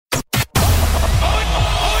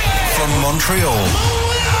From Montreal.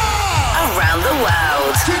 Around the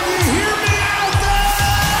world. Can you hear me out there?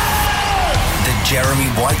 The Jeremy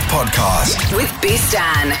White Podcast. With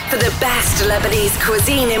Bustan. For the best Lebanese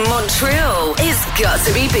cuisine in Montreal, it's got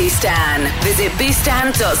to be Bustan. Visit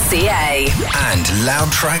bustan.ca. And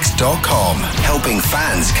loudtracks.com. Helping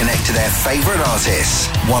fans connect to their favourite artists.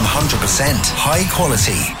 100% high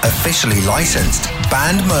quality, officially licensed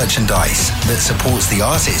band merchandise that supports the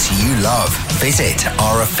artists you love. Visit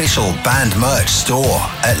our official band merch store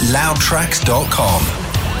at loudtracks.com.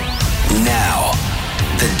 Now,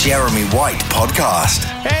 the Jeremy White Podcast.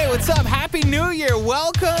 Hey, what's up? Happy New Year.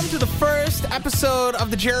 Welcome to the first episode of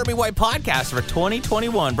the Jeremy White Podcast for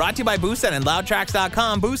 2021. Brought to you by Bustan and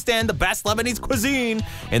loudtracks.com. Bustan, the best Lebanese cuisine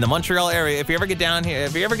in the Montreal area. If you ever get down here,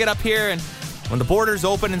 if you ever get up here and when the borders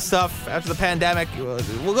open and stuff after the pandemic,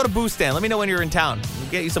 we'll go to Bustan. Let me know when you're in town. We'll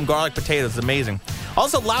get you some garlic potatoes. It's amazing.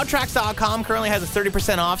 Also, loudtracks.com currently has a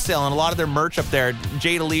 30% off sale on a lot of their merch up there.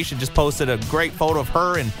 Jade Alicia just posted a great photo of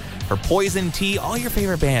her and her Poison Tea, all your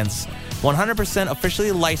favorite bands. 100%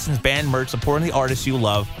 officially licensed band merch supporting the artists you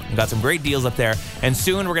love. We've got some great deals up there. And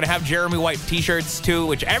soon we're going to have Jeremy White t-shirts too,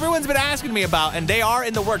 which everyone's been asking me about, and they are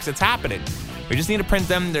in the works. It's happening. We just need to print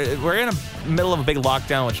them. We're in the middle of a big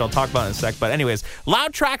lockdown, which I'll talk about in a sec. But anyways,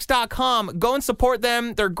 loudtracks.com. Go and support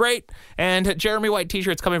them. They're great. And Jeremy White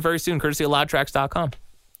t-shirts coming very soon, courtesy of loudtracks.com.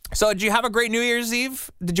 So did you have a great New Year's Eve?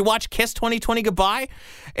 Did you watch Kiss 2020 Goodbye?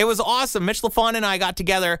 It was awesome. Mitch LaFon and I got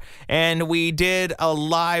together and we did a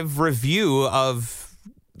live review of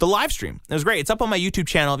the live stream. It was great. It's up on my YouTube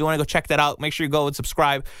channel. If you want to go check that out, make sure you go and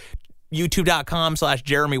subscribe.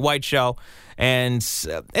 youtube.com/Jeremy White Show. And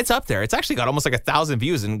it's up there. It's actually got almost like 1,000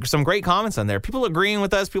 views and some great comments on there. People agreeing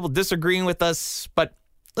with us, people disagreeing with us. But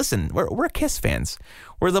listen, we're Kiss fans.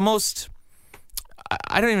 We're the most...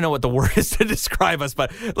 I don't even know what the word is to describe us,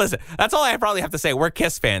 but listen, that's all I probably have to say. We're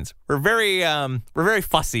Kiss fans. We're very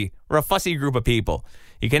fussy. We're a fussy group of people.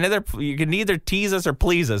 You can either tease us or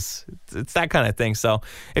please us. It's that kind of thing. So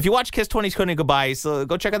if you watch Kiss 2020 Goodbye, so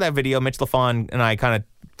go check out that video. Mitch LaFon and I kind of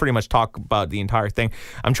pretty much talk about the entire thing.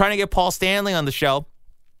 I'm trying to get Paul Stanley on the show.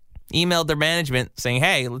 Emailed their management saying,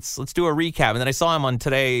 hey, let's do a recap. And then I saw him on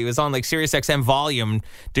today. He was on like SiriusXM Volume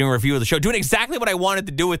doing a review of the show, doing exactly what I wanted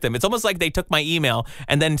to do with him. It's almost like they took my email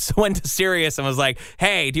and then went to Sirius and was like,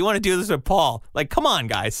 hey, do you want to do this with Paul? Like, come on,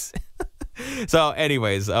 guys. So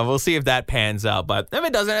anyways, we'll see if that pans out. But if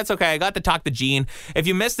it doesn't, it's okay. I got to talk to Gene. If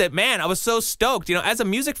you missed it, man, I was so stoked. You know, as a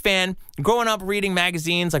music fan, growing up reading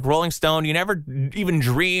magazines like Rolling Stone, you never even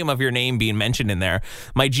dream of your name being mentioned in there.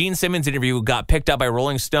 My Gene Simmons interview got picked up by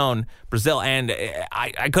Rolling Stone Brazil, and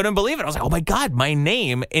I couldn't believe it. I was like, oh my God, my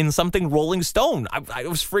name in something Rolling Stone. I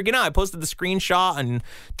was freaking out. I posted the screenshot on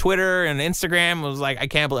Twitter and Instagram. I was like, I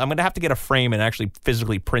can't believe I'm going to have to get a frame and actually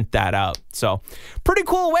physically print that out. So pretty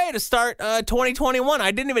cool way to start 2021.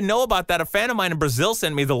 I didn't even know about that. A fan of mine in Brazil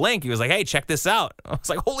sent me the link. He was like, hey, check this out. I was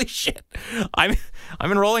like, holy shit. I'm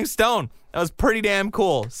in Rolling Stone. That was pretty damn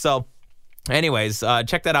cool. So anyways,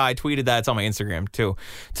 check that out. I tweeted that. It's on my Instagram too.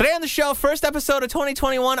 Today on the show, first episode of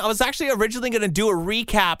 2021, I was actually originally going to do a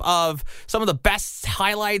recap of some of the best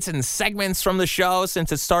highlights and segments from the show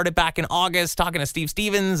since it started back in August, talking to Steve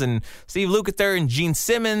Stevens and Steve Lukather and Gene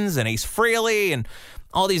Simmons and Ace Frehley and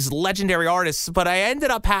all these legendary artists, but I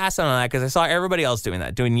ended up passing on that because I saw everybody else doing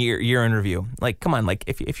that, doing year in review. Like, come on, like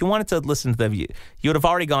if you wanted to listen to them, you would have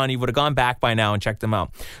already gone, you would have gone back by now and checked them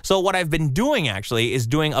out. So what I've been doing actually is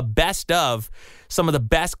doing a best of some of the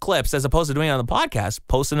best clips as opposed to doing it on the podcast,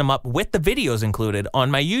 posting them up with the videos included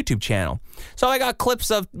on my YouTube channel. So I got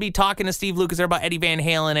clips of me talking to Steve Lukather about Eddie Van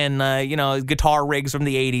Halen and, guitar rigs from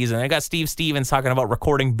the 80s. And I got Steve Stevens talking about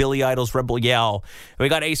recording Billy Idol's Rebel Yell. We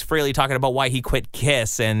got Ace Frehley talking about why he quit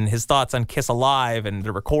Kiss and his thoughts on Kiss Alive and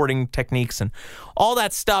the recording techniques and all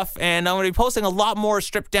that stuff. And I'm going to be posting a lot more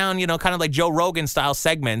stripped down, kind of like Joe Rogan style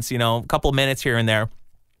segments, a couple of minutes here and there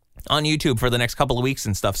on YouTube for the next couple of weeks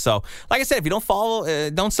and stuff. So, like I said, if you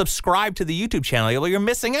don't subscribe to the YouTube channel, you're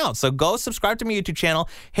missing out. So go subscribe to my YouTube channel,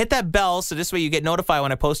 hit that bell so this way you get notified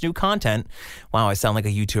when I post new content. Wow, I sound like a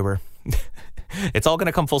YouTuber. It's all going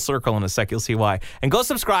to come full circle in a sec. You'll see why. And go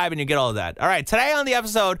subscribe and you get all of that. All right, today on the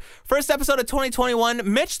episode, first episode of 2021,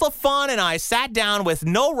 Mitch LaFon and I sat down with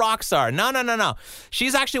no rock star. No.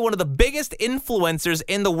 She's actually one of the biggest influencers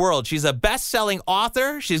in the world. She's a best-selling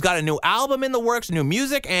author. She's got a new album in the works, new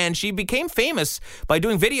music, and she became famous by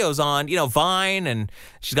doing videos on, Vine, and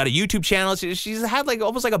she's got a YouTube channel. She's had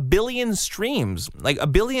almost 1 billion streams,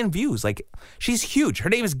 1 billion views. She's huge. Her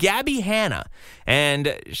name is Gabbie Hanna,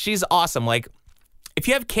 and she's awesome. if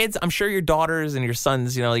you have kids, I'm sure your daughters and your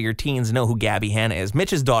sons, your teens know who Gabbie Hanna is.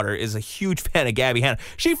 Mitch's daughter is a huge fan of Gabbie Hanna.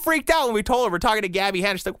 She freaked out when we told her we're talking to Gabbie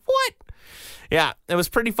Hanna. She's like, what? Yeah, it was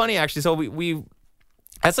pretty funny, actually. So we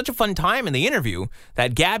had such a fun time in the interview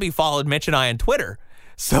that Gabbie followed Mitch and I on Twitter.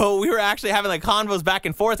 So we were actually having like convos back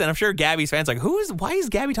and forth, and I'm sure Gabbie's fans like, why is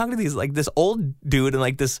Gabbie talking to these like this old dude and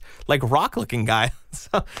like this like rock looking guy?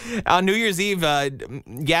 So on New Year's Eve,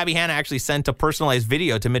 Gabbie Hanna actually sent a personalized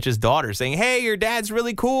video to Mitch's daughter saying, "Hey, your dad's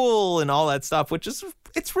really cool," and all that stuff,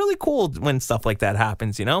 it's really cool when stuff like that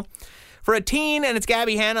happens, For a teen, and it's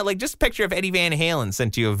Gabbie Hanna, like just picture if Eddie Van Halen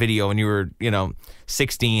sent you a video when you were,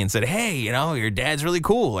 16 and said, "Hey, your dad's really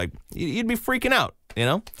cool." Like you'd be freaking out,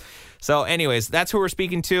 So anyways, that's who we're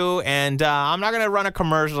speaking to, and I'm not going to run a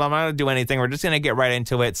commercial. I'm not going to do anything. We're just going to get right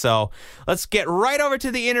into it. So let's get right over to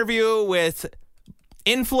the interview with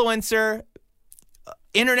influencer,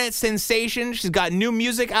 internet sensation. She's got new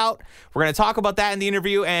music out. We're going to talk about that in the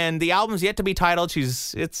interview, and the album's yet to be titled.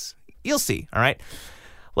 You'll see, all right?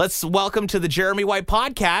 Let's welcome to the Jeremy White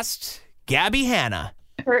podcast, Gabbie Hanna.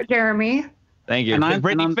 Jeremy. Thank you. And I'm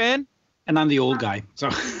Britney fan? And I'm the old guy, so...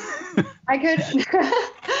 I could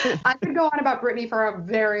go on about Britney for a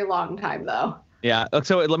very long time, though. Yeah.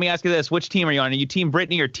 So let me ask you this: which team are you on? Are you Team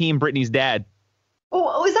Britney or Team Britney's dad?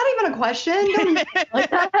 Oh, is that even a question? Don't like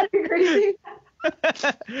that? That'd be crazy.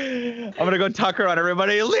 I'm gonna go Tucker on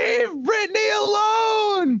everybody. Leave Britney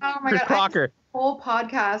alone. Oh my Chris God! Crocker. I did a whole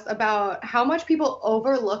podcast about how much people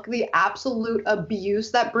overlook the absolute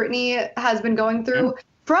abuse that Britney has been going through.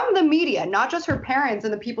 From the media, not just her parents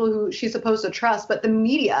and the people who she's supposed to trust, but the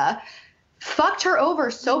media fucked her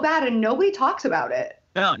over so bad and nobody talks about it.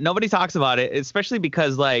 No, nobody talks about it, especially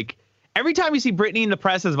because like every time you see Britney in the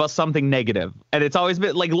press is about something negative. And it's always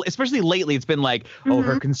been like, especially lately, it's been like, oh,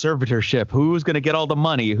 her conservatorship, who's going to get all the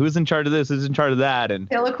money? Who's in charge of this? Who's in charge of that? And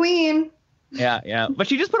Kill a queen. Yeah. But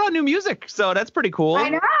she just put out new music, so that's pretty cool. I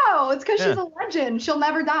know. It's because she's a legend. She'll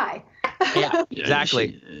never die. Yeah,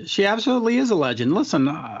 exactly. She absolutely is a legend. Listen,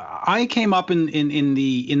 I came up in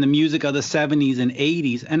the music of the 70s and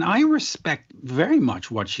 80s, and I respect very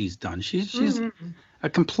much what she's done. She's a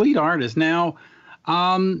complete artist. Now,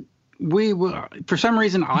 we for some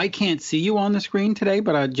reason I can't see you on the screen today,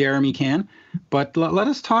 but Jeremy can. But let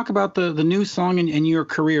us talk about the new song and your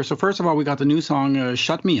career. So first of all, we got the new song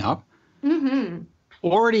 "Shut Me Up." Mm-hmm.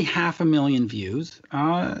 Already 500,000 views.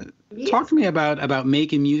 Yes. Talk to me about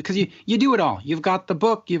making music, because you do it all. You've got the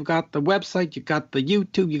book, you've got the website, you've got the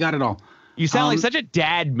YouTube, you got it all. You sound like such a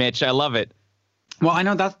dad, Mitch. I love it. Well, I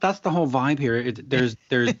know that's the whole vibe here. There's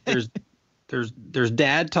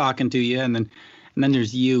dad talking to you, and then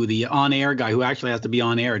there's you, the on-air guy who actually has to be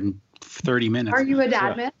on air in 30 minutes. Are you a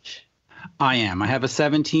dad, Mitch? I am. I have a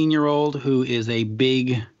 17-year-old who is a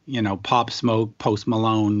big, Pop Smoke, Post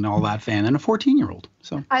Malone, all that fan, and a 14-year-old.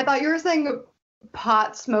 So I thought you were saying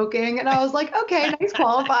pot smoking, and I was like, okay, nice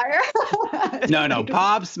qualifier. No,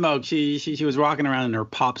 Pop Smoke. She was rocking around in her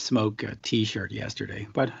Pop Smoke T-shirt yesterday.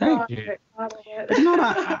 But hey,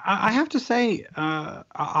 I have to say,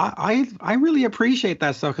 I really appreciate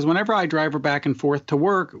that stuff, because whenever I drive her back and forth to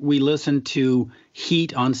work, we listen to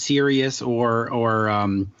Heat on Sirius or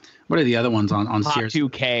what are the other ones on Sirius?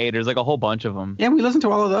 2K. There's like a whole bunch of them. Yeah, we listen to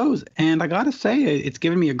all of those, and I gotta say, it's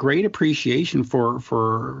given me a great appreciation for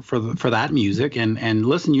that music. And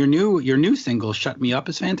listen, your new single "Shut Me Up"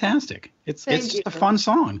 is fantastic. It's just a fun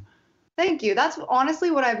song. Thank you. That's honestly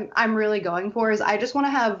what I'm really going for. Is I just want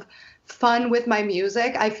to have fun with my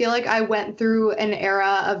music. I feel like I went through an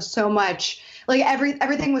era of so much. Like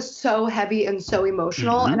everything was so heavy and so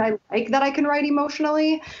emotional, and I like that I can write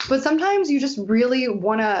emotionally. But sometimes you just really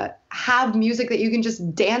want to have music that you can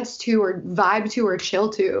just dance to or vibe to or chill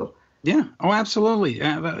to. Yeah. Oh, absolutely.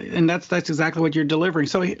 And that's exactly what you're delivering.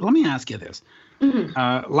 So let me ask you this.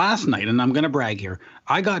 Last night, and I'm going to brag here,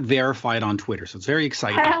 I got verified on Twitter, so it's very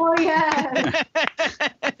exciting. Hell yeah!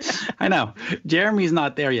 I know. Jeremy's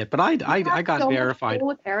not there yet, but I got verified.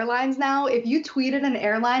 With airlines now, if you tweeted an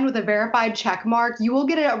airline with a verified check mark, you will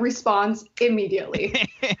get a response immediately.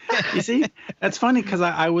 You see, that's funny, because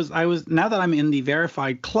I was now that I'm in the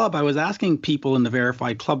verified club, I was asking people in the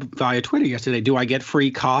verified club via Twitter yesterday, do I get free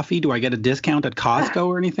coffee? Do I get a discount at Costco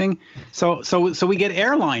or anything? So we get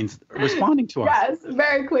airlines responding to us. Yes,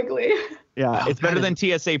 very quickly. Yeah, it's better than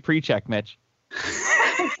TSA pre-check, Mitch.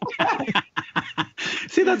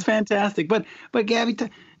 See, that's fantastic. But Gabbie,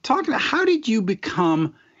 talk about how did you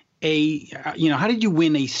become how did you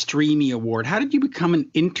win a Streamy Award? How did you become an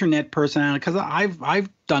internet personality? Because I've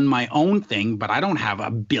done my own thing, but I don't have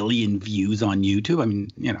 1 billion views on YouTube. I mean,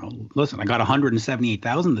 listen, I got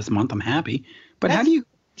 178,000 this month. I'm happy. But how do you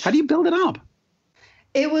build it up?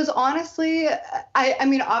 It was honestly, I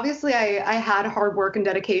mean, obviously I had hard work and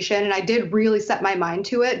dedication and I did really set my mind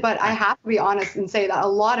to it, but I have to be honest and say that a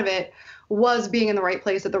lot of it was being in the right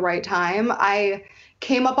place at the right time. I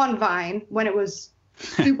came up on Vine when it was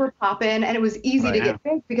super poppin' and it was easy to get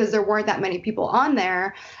big because there weren't that many people on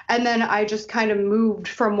there. And then I just kind of moved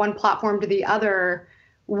from one platform to the other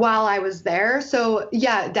while I was there. So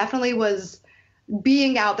yeah, it definitely was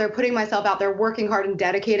being out there, putting myself out there, working hard and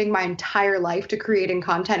dedicating my entire life to creating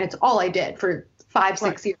content. It's all I did for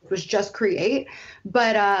 5-6 years was just create.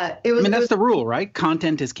 But it was. I mean, that's the rule, right?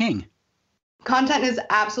 Content is king. Content is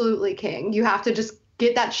absolutely king. You have to just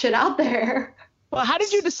get that shit out there. Well, how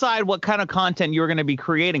did you decide what kind of content you were going to be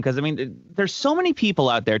creating? Because I mean, there's so many people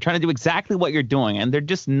out there trying to do exactly what you're doing, and they're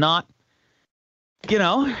just not,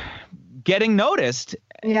 getting noticed.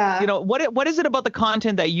 Yeah. What is it about the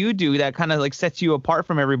content that you do that kind of like sets you apart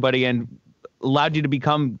from everybody and allowed you to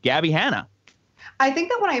become Gabbie Hanna? I think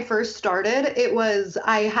that when I first started, it was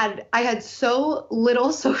I had so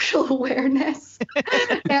little social awareness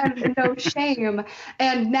and no shame.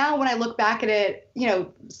 And now when I look back at it,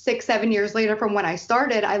 6-7 years later from when I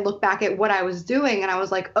started, I look back at what I was doing and I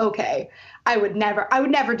was like, okay, I would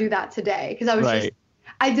never do that today, because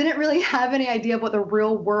I didn't really have any idea of what the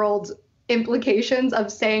real world implications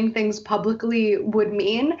of saying things publicly would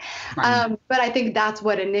mean. But I think that's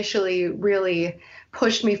what initially really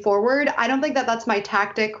pushed me forward. I don't think that that's my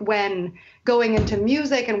tactic when going into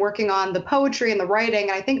music and working on the poetry and the writing.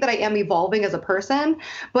 And I think that I am evolving as a person.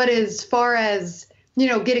 But as far as,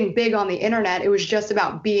 getting big on the internet, it was just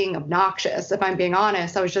about being obnoxious. If I'm being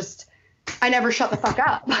honest, I never shut the fuck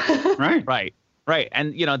up. Right.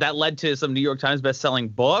 And, that led to some New York Times best-selling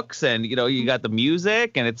books and, you got the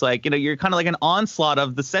music and it's like, you're kind of like an onslaught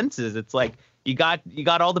of the senses. It's like you got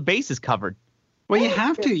all the bases covered. Well, you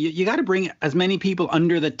have to. You got to bring as many people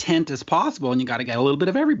under the tent as possible, and you got to get a little bit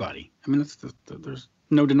of everybody. I mean, there's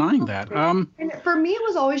no denying that. And for me, it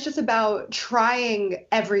was always just about trying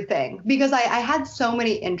everything, because I had so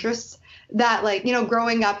many interests that, like,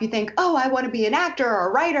 growing up, you think, oh, I want to be an actor or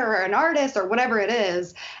a writer or an artist or whatever it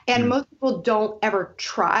is. And most people don't ever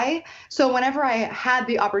try. So whenever I had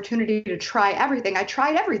the opportunity to try everything, I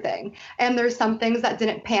tried everything. And there's some things that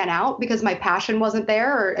didn't pan out because my passion wasn't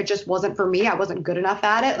there, or it just wasn't for me. I wasn't good enough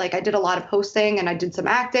at it. Like, I did a lot of hosting and I did some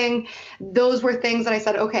acting. Those were things that I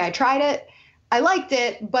said, okay, I tried it. I liked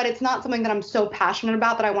it, but it's not something that I'm so passionate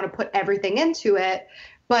about that I want to put everything into it.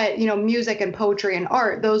 But, music and poetry and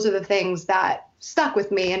art, those are the things that stuck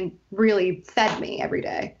with me and really fed me every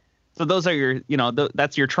day. So those are your,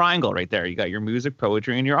 that's your triangle right there. You got your music,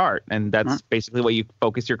 poetry, and your art. And that's basically what you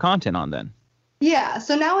focus your content on then. Yeah.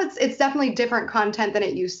 So now it's definitely different content than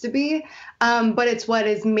it used to be. But it's what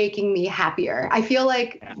is making me happier. I feel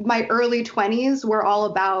like my early 20s were all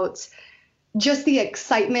about just the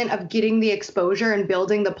excitement of getting the exposure and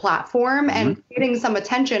building the platform and getting some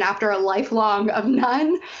attention after a lifelong of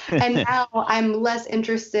none. And now I'm less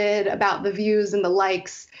interested about the views and the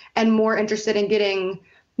likes and more interested in getting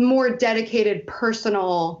more dedicated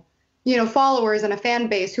personal, followers and a fan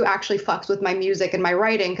base who actually fucks with my music and my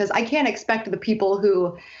writing. Because I can't expect the people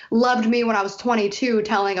who loved me when I was 22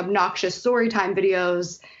 telling obnoxious storytime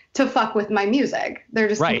videos to fuck with my music. They're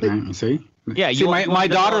just See? Yeah, my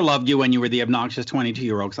daughter loved you when you were the obnoxious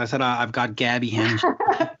 22-year-old. Because I said, I've got Gabbie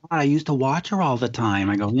Hanna. I used to watch her all the time.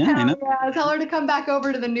 I go, yeah, I know. Yeah, tell her to come back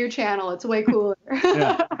over to the new channel. It's way cooler.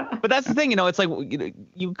 But that's the thing, it's like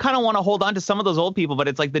you kind of want to hold on to some of those old people, but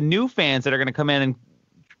it's like the new fans that are going to come in and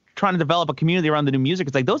trying to develop a community around the new music.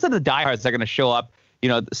 It's like those are the diehards that are going to show up,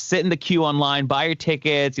 sit in the queue online, buy your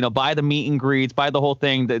tickets, buy the meet and greets, buy the whole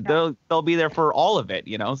thing. They'll be there for all of it,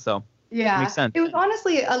 so. Yeah, makes sense. It was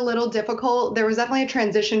honestly a little difficult. There was definitely a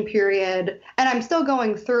transition period, and I'm still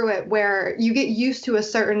going through it, where you get used to a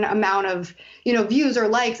certain amount of, views or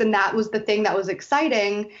likes, and that was the thing that was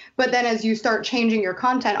exciting. But then as you start changing your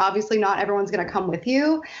content, obviously not everyone's going to come with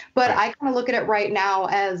you. But I kind of look at it right now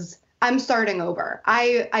as I'm starting over.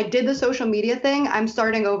 I did the social media thing. I'm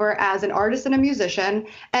starting over as an artist and a musician,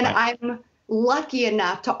 and I'm lucky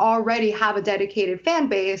enough to already have a dedicated fan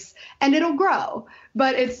base, and it'll grow.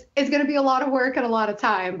 But it's going to be a lot of work and a lot of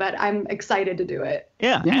time, but I'm excited to do it.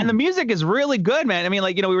 Yeah. And the music is really good, man. I mean,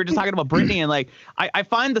 like, we were just talking about Britney, and like, I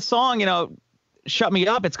find the song, Shut Me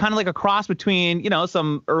Up, it's kind of like a cross between,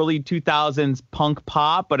 some early 2000s punk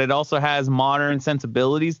pop, but it also has modern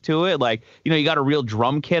sensibilities to it. Like, you got a real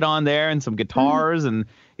drum kit on there and some guitars and,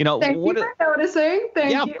 Thank you for noticing.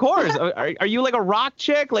 Thank you. Of course. Are you like a rock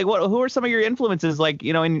chick? Like, who are some of your influences, like,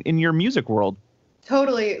 in your music world?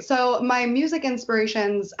 Totally. So my music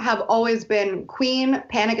inspirations have always been Queen,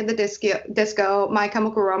 Panic at the Disco, My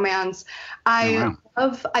Chemical Romance. I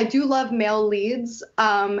do love male leads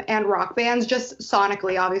and rock bands, just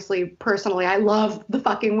sonically, obviously, personally. I love the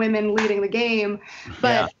fucking women leading the game,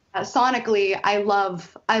 but sonically, I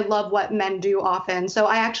love what men do often. So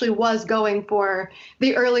I actually was going for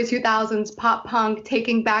the early 2000s pop punk,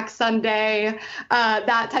 Taking Back Sunday,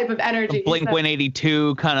 that type of energy.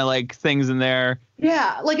 Blink-182 kind of like things in there.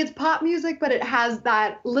 Yeah, like it's pop music, but it has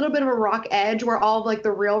that little bit of a rock edge where all of like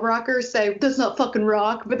the real rockers say, "That's not fucking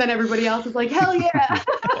rock," but then everybody else is like, "Hell yeah!"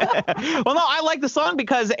 Well, no, I like the song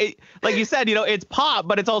because, like you said, it's pop,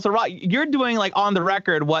 but it's also rock. You're doing like on the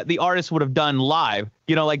record what the artist would have done live.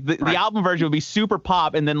 Like the album version would be super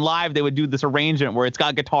pop, and then live they would do this arrangement where it's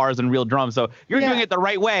got guitars and real drums. So you're doing it the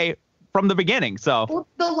right way from the beginning. So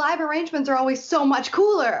the live arrangements are always so much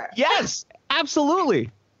cooler. Yes,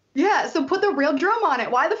 absolutely. Yeah, so put the real drum on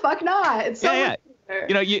it. Why the fuck not? It's so much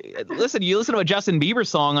better. You listen to a Justin Bieber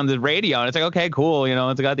song on the radio, and it's like, okay, cool.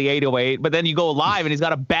 It's got the 808, but then you go live, and he's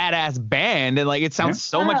got a badass band, and like it sounds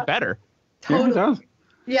so much better. Totally. Yeah, it does.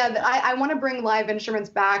 Yeah, I want to bring live instruments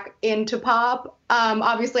back into pop.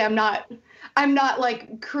 Obviously, I'm not like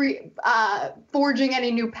forging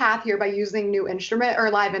any new path here by using new instrument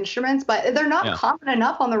or live instruments, but they're not common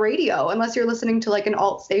enough on the radio unless you're listening to like an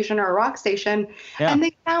alt station or a rock station, and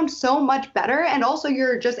they sound so much better. And also,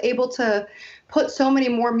 you're just able to put so many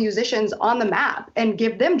more musicians on the map and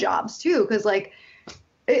give them jobs too, because like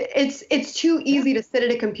it's too easy to sit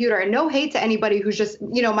at a computer. And no hate to anybody who's just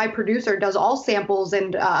my producer does all samples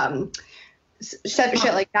and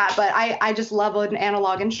shit like that, but I just love an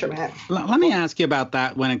analog instrument. Let me ask you about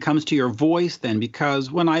that when it comes to your voice then, because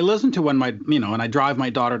when I listen to when I drive my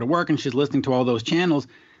daughter to work and she's listening to all those channels,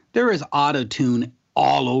 there is auto-tune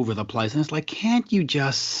all over the place, and it's like, can't you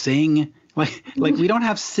just sing? Like we don't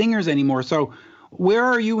have singers anymore. So where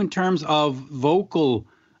are you in terms of vocal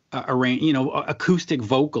acoustic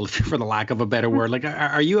vocal, for the lack of a better word? Like,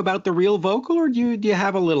 are you about the real vocal, or do you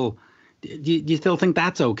have a little? Do you still think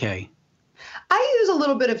that's okay? I use a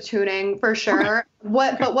little bit of tuning for sure. Okay.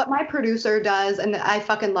 But what my producer does, and I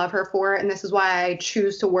fucking love her for it, and this is why I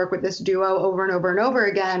choose to work with this duo over and over and over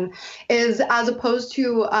again, is as opposed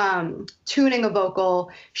to tuning a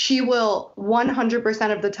vocal, she will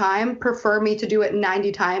 100% of the time prefer me to do it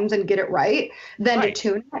 90 times and get it right than to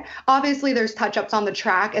tune it. Obviously, there's touch-ups on the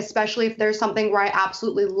track, especially if there's something where I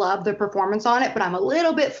absolutely love the performance on it, but I'm a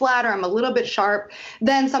little bit flat or I'm a little bit sharp.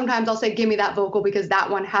 Then sometimes I'll say, give me that vocal because that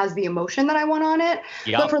one has the emotion that I want on it.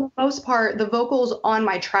 Yep. But for the most part, the vocals on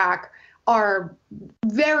my track are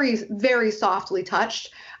very, very softly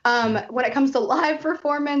touched. When it comes to live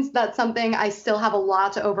performance, that's something I still have a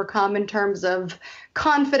lot to overcome in terms of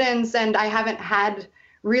confidence, and I haven't had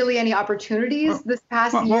really any opportunities this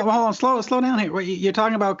past year. Well, hold on, slow down here. You're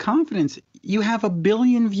talking about confidence. You have 1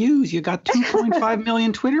 billion views. You got 2.5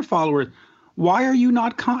 million Twitter followers. Why are you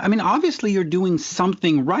not? Obviously you're doing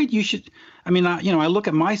something right. You should. I look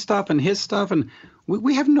at my stuff and his stuff, and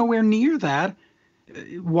we have nowhere near that.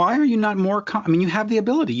 Why are you not more? You have the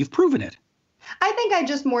ability. You've proven it. I think I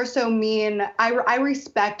just more so mean I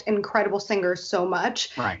respect incredible singers so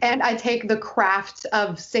much, and I take the craft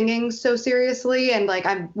of singing so seriously, and like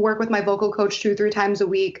I work with my vocal coach 2-3 times a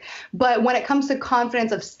week. But when it comes to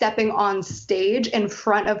confidence of stepping on stage in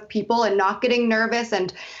front of people and not getting nervous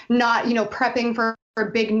and not prepping for a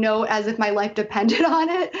big note as if my life depended on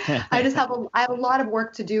it, I have a lot of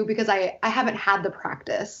work to do because I haven't had the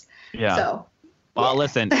practice. Yeah. So. Well,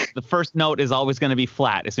 listen, the first note is always going to be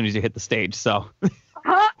flat as soon as you hit the stage. So, but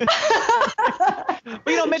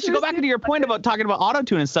Mitch, to go back into your point about talking about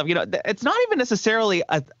auto-tune and stuff, it's not even necessarily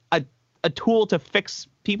a tool to fix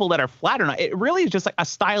people that are flat or not. It really is just like a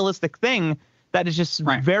stylistic thing that is just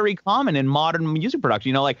very common in modern music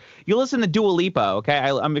production. Like you listen to Dua Lipa, okay?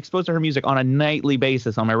 I'm exposed to her music on a nightly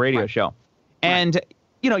basis on my radio show, and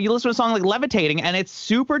you listen to a song like Levitating, and it's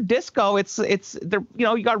super disco. It's there,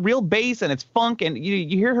 you got real bass and it's funk, and you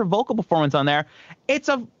hear her vocal performance on there. It's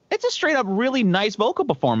a straight up really nice vocal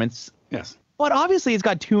performance. Yes. But obviously it's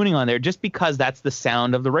got tuning on there just because that's the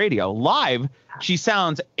sound of the radio. Live, she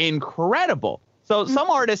sounds incredible. So some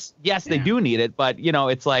artists, yes, they do need it, but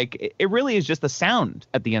it's like it really is just the sound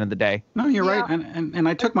at the end of the day. No, you're right. And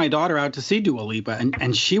I took my daughter out to see Dua Lipa,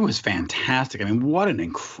 and she was fantastic. What an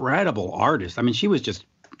incredible artist. She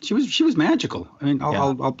was magical.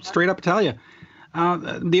 I'll straight up tell you.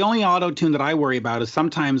 The only auto-tune that I worry about is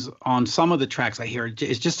sometimes on some of the tracks I hear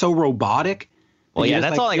it's just so robotic. Well, yeah,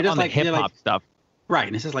 that's all like on the hip-hop stuff. Right,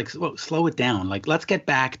 and it's just like, slow it down. Like, let's get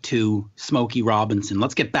back to Smokey Robinson.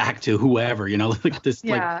 Let's get back to whoever, like this.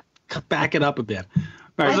 Like, back it up a bit.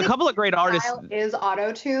 All There's right. a couple of great artists. Style is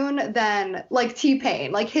auto-tune, then like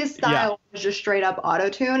T-Pain, like his style is just straight up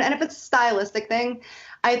auto-tune. And if it's a stylistic thing,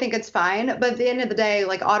 I think it's fine. But at the end of the day,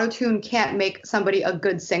 like auto-tune can't make somebody a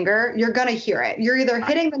good singer. You're going to hear it. You're either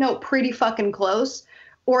hitting the note pretty fucking close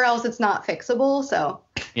or else it's not fixable. So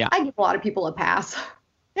I give a lot of people a pass.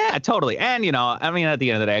 Yeah, totally. And, you know, I mean, at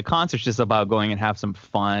the end of the day, a concert's just about going and have some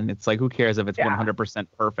fun. It's like, who cares if it's 100%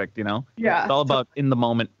 perfect, you know? Yeah. It's all about in the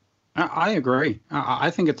moment. I agree.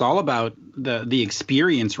 I think it's all about the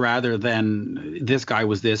experience rather than this guy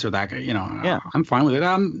was this or that guy. You know, I'm fine with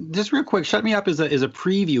it. Just real quick, Shut Me Up is a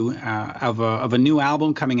preview of a new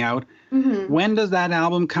album coming out. Mm-hmm. When does that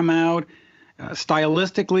album come out?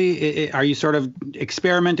 Stylistically, are you sort of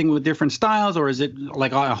experimenting with different styles, or is it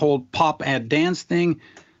like a whole pop and dance thing?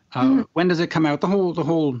 When does it come out? The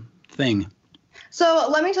whole thing. So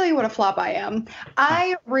let me tell you what a flop I am.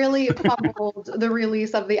 I really fumbled the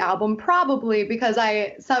release of the album, probably because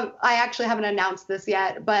I actually haven't announced this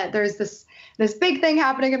yet, but there's this big thing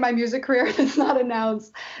happening in my music career that's not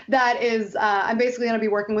announced. That is, I'm basically going to be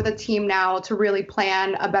working with a team now to really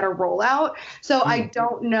plan a better rollout. So I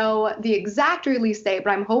don't know the exact release date,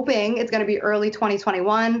 but I'm hoping it's going to be early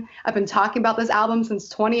 2021. I've been talking about this album since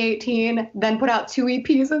 2018, then put out 2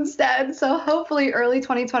 EPs instead. So hopefully early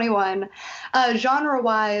 2021.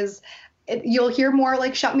 Genre-wise, you'll hear more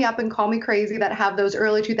like Shut Me Up and Call Me Crazy that have those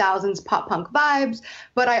early 2000s pop punk vibes.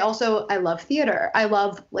 But I love theater. I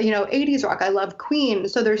love, 80s rock. I love Queen.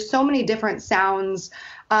 So there's so many different sounds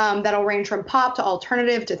that'll range from pop to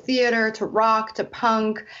alternative to theater to rock to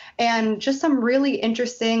punk, and just some really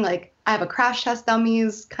interesting, like I have a Crash Test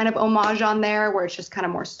Dummies kind of homage on there where it's just kind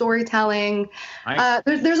of more storytelling.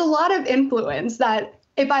 There's a lot of influence that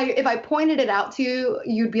if I pointed it out to you,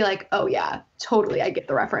 you'd be like, oh yeah, totally, I get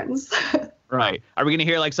the reference. Right. Are we going to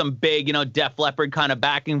hear like some big, Def Leppard kind of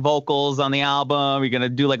backing vocals on the album? Are we going to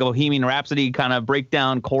do like a Bohemian Rhapsody kind of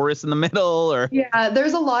breakdown chorus in the middle? Or yeah,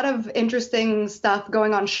 there's a lot of interesting stuff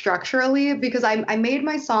going on structurally because I made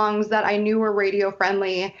my songs that I knew were radio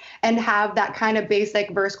friendly and have that kind of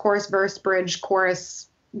basic verse, bridge, chorus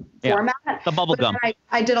format. The bubblegum.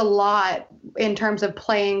 I did a lot in terms of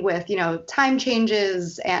playing with, time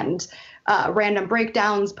changes and random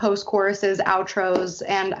breakdowns, post choruses, outros,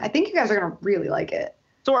 and I think you guys are going to really like it.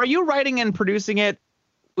 So are you writing and producing it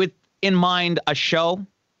with in mind a show?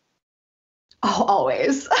 Oh,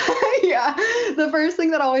 always. Yeah. The first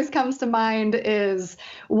thing that always comes to mind is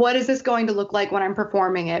what is this going to look like when I'm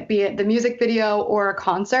performing it, be it the music video or a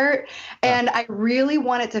concert. And I really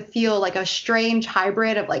want it to feel like a strange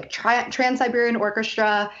hybrid of like Trans-Siberian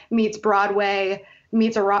Orchestra meets Broadway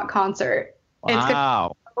meets a rock concert.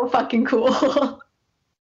 Wow. It's so fucking cool.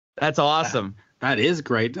 That's awesome. That is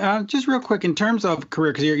great. Just real quick, in terms of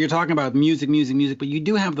career, because you're talking about music, but you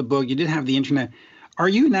do have the book, you did have the internet. Are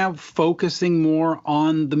you now focusing more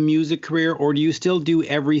on the music career, or do you still do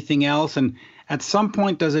everything else? And at some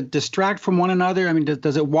point, does it distract from one another? I mean,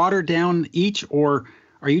 does it water down each, or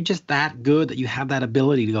are you just that good that you have that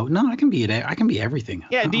ability to go, no, I can be everything?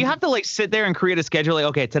 Yeah. Do you have to like sit there and create a schedule? Like,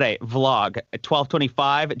 okay, today vlog at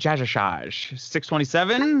 12:25, jazzage,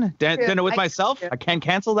 6:27, dinner with myself. I can't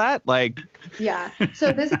cancel that. Like, yeah.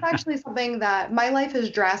 So this is actually something that my life has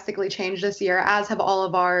drastically changed this year, as have all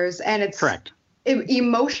of ours, and it's correct.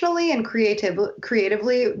 Emotionally and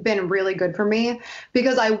creatively been really good for me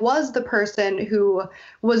because I was the person who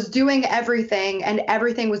was doing everything and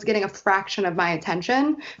everything was getting a fraction of my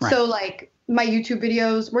attention. Right. So like my YouTube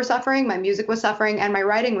videos were suffering, my music was suffering, and my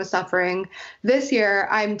writing was suffering. This year,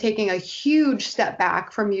 I'm taking a huge step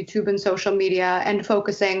back from YouTube and social media and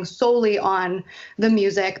focusing solely on the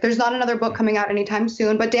music. There's not another book coming out anytime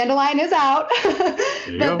soon, but Dandelion is out.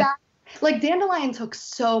 Like Dandelion took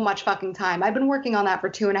so much fucking time. I've been working on that for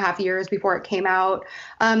 2.5 years before it came out.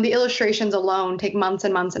 The illustrations alone take months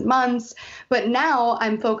and months and months. But now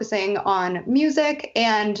I'm focusing on music,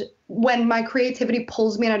 and when my creativity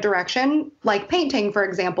pulls me in a direction, like painting, for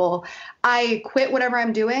example, I quit whatever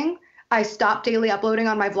I'm doing. I stopped daily uploading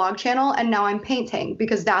on my vlog channel, and now I'm painting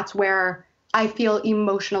because that's where I feel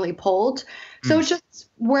emotionally pulled. So it's just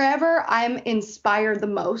wherever I'm inspired the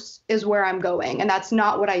most is where I'm going. And that's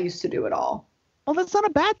not what I used to do at all. Well, that's not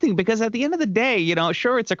a bad thing because at the end of the day,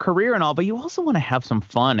 sure, it's a career and all, but you also want to have some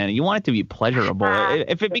fun and you want it to be pleasurable.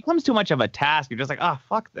 If it becomes too much of a task, you're just like, oh,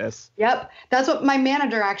 fuck this. Yep. That's what my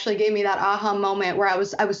manager actually gave me, that aha moment where I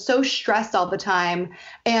was so stressed all the time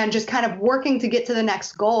and just kind of working to get to the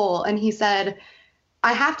next goal. And he said,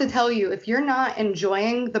 I have to tell you, if you're not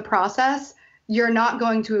enjoying the process, you're not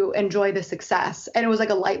going to enjoy the success. And it was like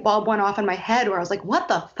a light bulb went off in my head where I was like, what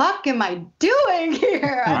the fuck am I doing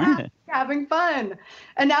here? I have to having fun.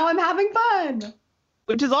 And now I'm having fun.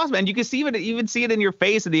 Which is awesome. And you can even see it in your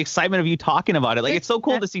face and the excitement of you talking about it. Like, it's so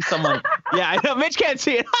cool to see someone. Yeah, I know. Mitch can't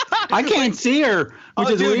see it. I can't see her, which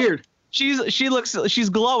is weird. She's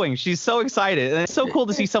glowing. She's so excited. And it's so cool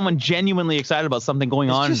to see someone genuinely excited about something going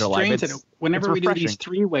on in their life. Whenever we do these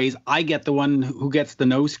 3-ways, I get the one who gets the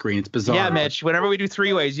no screen. It's bizarre. Yeah, Mitch, whenever we do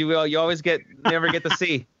 3-ways, you always never get to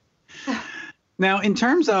see. Now, in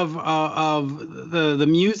terms of the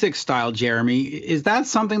music style, Jeremy, is that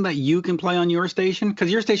something that you can play on your station?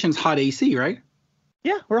 Because your station's Hot AC, right?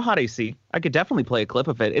 Yeah, we're Hot AC. I could definitely play a clip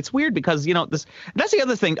of it. It's weird because, that's the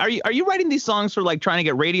other thing. Are you writing these songs for like trying to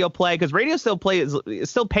get radio play? Because radio still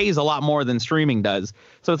pays a lot more than streaming does.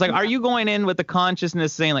 So it's like, Are you going in with the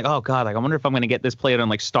consciousness saying like, oh God, like I wonder if I'm going to get this played on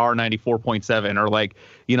like Star 94.7 or like,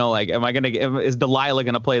 is Delilah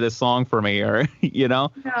going to play this song for me or,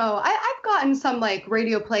 No, I've gotten some like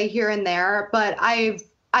radio play here and there, but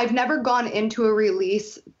I've never gone into a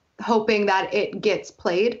release hoping that it gets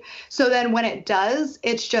played. So then when it does,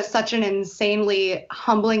 it's just such an insanely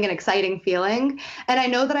humbling and exciting feeling. And I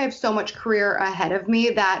know that I have so much career ahead of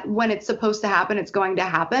me that when it's supposed to happen, it's going to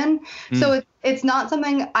happen. So it's not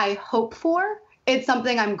something I hope for. It's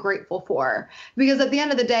something I'm grateful for, because at the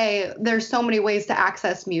end of the day, there's so many ways to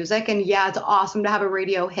access music. And yeah, it's awesome to have a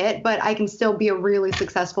radio hit, but I can still be a really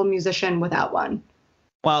successful musician without one.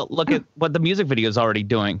 Well, look at what the music video is already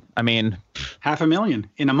doing. I mean, 500,000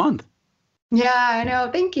 in a month. Yeah, I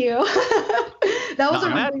know. Thank you. That was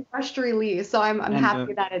a really rushed release, so I'm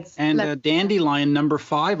happy that it's. And Dandelion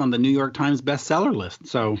 #5 on the New York Times bestseller list.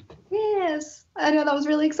 So. Yes, I know, that was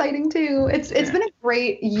really exciting too. It's been a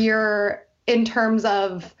great year in terms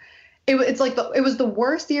of. It was the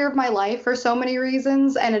worst year of my life for so many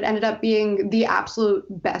reasons, and it ended up being the absolute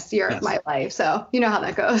best year of my life. So you know how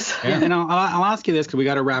that goes. Yeah, and I'll ask you this because we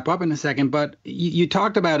got to wrap up in a second. But you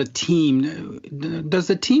talked about a team. Does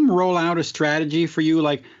the team roll out a strategy for you?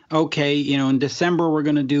 Like, okay, in December we're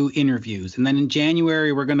going to do interviews, and then in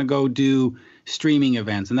January we're going to go do streaming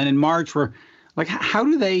events, and then in March we're like, how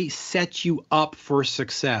do they set you up for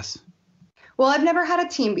success? Well, I've never had a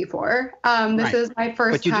team before. This is my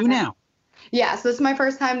first time. But you do now. Yeah, so this is my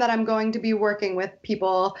first time that I'm going to be working with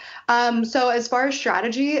people. So as far as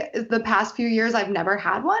strategy, the past few years, I've never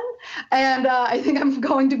had one. And I think I'm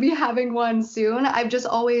going to be having one soon. I'm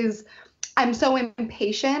so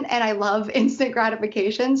impatient and I love instant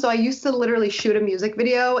gratification. So I used to literally shoot a music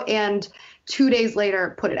video and 2 days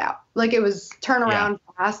later put it out. Like, it was turn around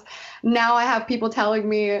fast. Now I have people telling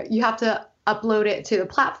me you have to upload it to the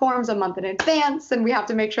platforms a month in advance, and we have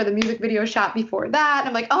to make sure the music video is shot before that. And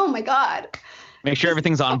I'm like, oh my God. Make sure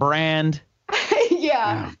everything's on brand.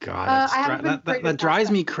 Yeah. Oh God, that drives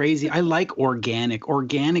me crazy. I like organic.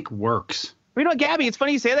 Organic works. You know, Gabbie, it's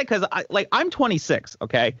funny you say that because I'm 26,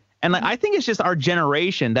 okay? And I think it's just our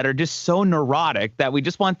generation that are just so neurotic that we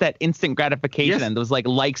just want that instant gratification and those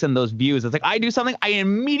likes and those views. It's like, I do something, I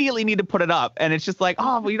immediately need to put it up. And it's just like,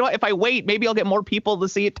 oh, well, you know what? If I wait, maybe I'll get more people to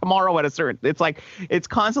see it tomorrow at a certain. It's like, it's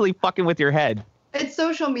constantly fucking with your head. It's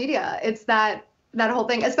social media. It's that whole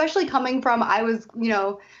thing, especially coming from, I was,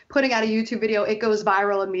 putting out a YouTube video, it goes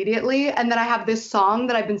viral immediately. And then I have this song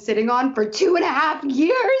that I've been sitting on for 2.5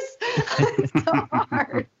 years. It's so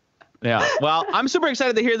hard. Yeah. Well, I'm super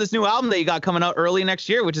excited to hear this new album that you got coming out early next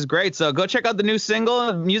year, which is great. So go check out the new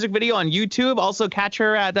single, music video on YouTube. Also catch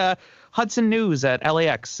her at Hudson News at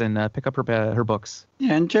LAX and pick up her books.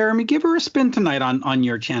 Yeah. And Jeremy, give her a spin tonight on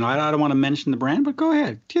your channel. I don't want to mention the brand, but go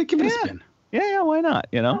ahead. Give it a spin. Yeah. Why not?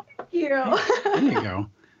 Oh, thank you. There you go.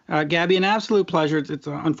 Gabbie, an absolute pleasure. It's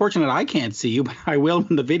unfortunate I can't see you, but I will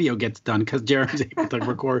when the video gets done because Jeremy's able to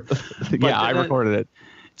record. I recorded it.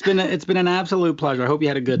 It's been an absolute pleasure. I hope you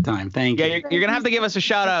had a good time. Thank you. Yeah, you're gonna have to give us a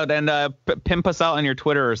shout out and pimp us out on your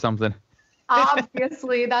Twitter or something.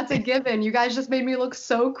 Obviously, that's a given. You guys just made me look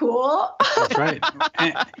so cool. That's right.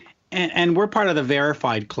 And we're part of the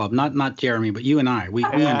verified club, not Jeremy, but you and I. We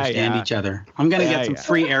understand each other. I'm gonna get some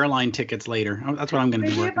free airline tickets later. That's what I'm gonna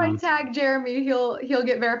be working on. Maybe if I tag Jeremy, he'll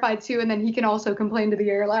get verified too, and then he can also complain to the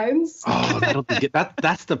airlines. Oh, that'll be good.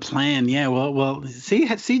 That's the plan. Yeah. Well.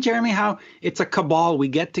 See, Jeremy, how it's a cabal. We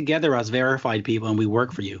get together as verified people, and we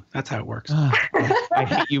work for you. That's how it works. I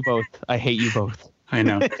hate you both. I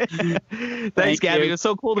know. Thanks, Gabbie. It was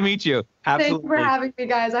so cool to meet you. Absolutely. Thanks for having me,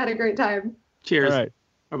 guys. I had a great time. Cheers. All right.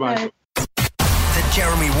 Bye-bye. The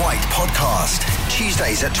Jeremy White Podcast.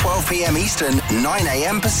 Tuesdays at 12 p.m. Eastern, 9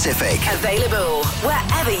 a.m. Pacific. Available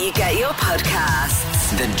wherever you get your podcasts.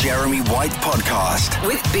 The Jeremy White Podcast.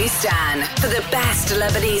 With Bustan. For the best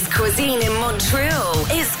Lebanese cuisine in Montreal,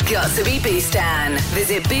 it's got to be Bustan.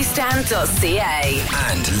 Visit bustan.ca.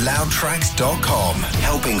 And loudtracks.com.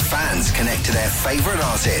 Helping fans connect to their favourite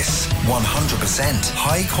artists. 100%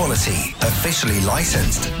 high quality, officially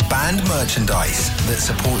licensed band merchandise that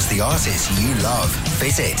supports the artists you love.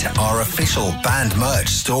 Visit our official band merch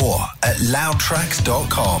store at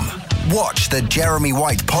loudtracks.com. Watch the Jeremy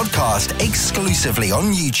White Podcast exclusively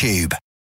on YouTube.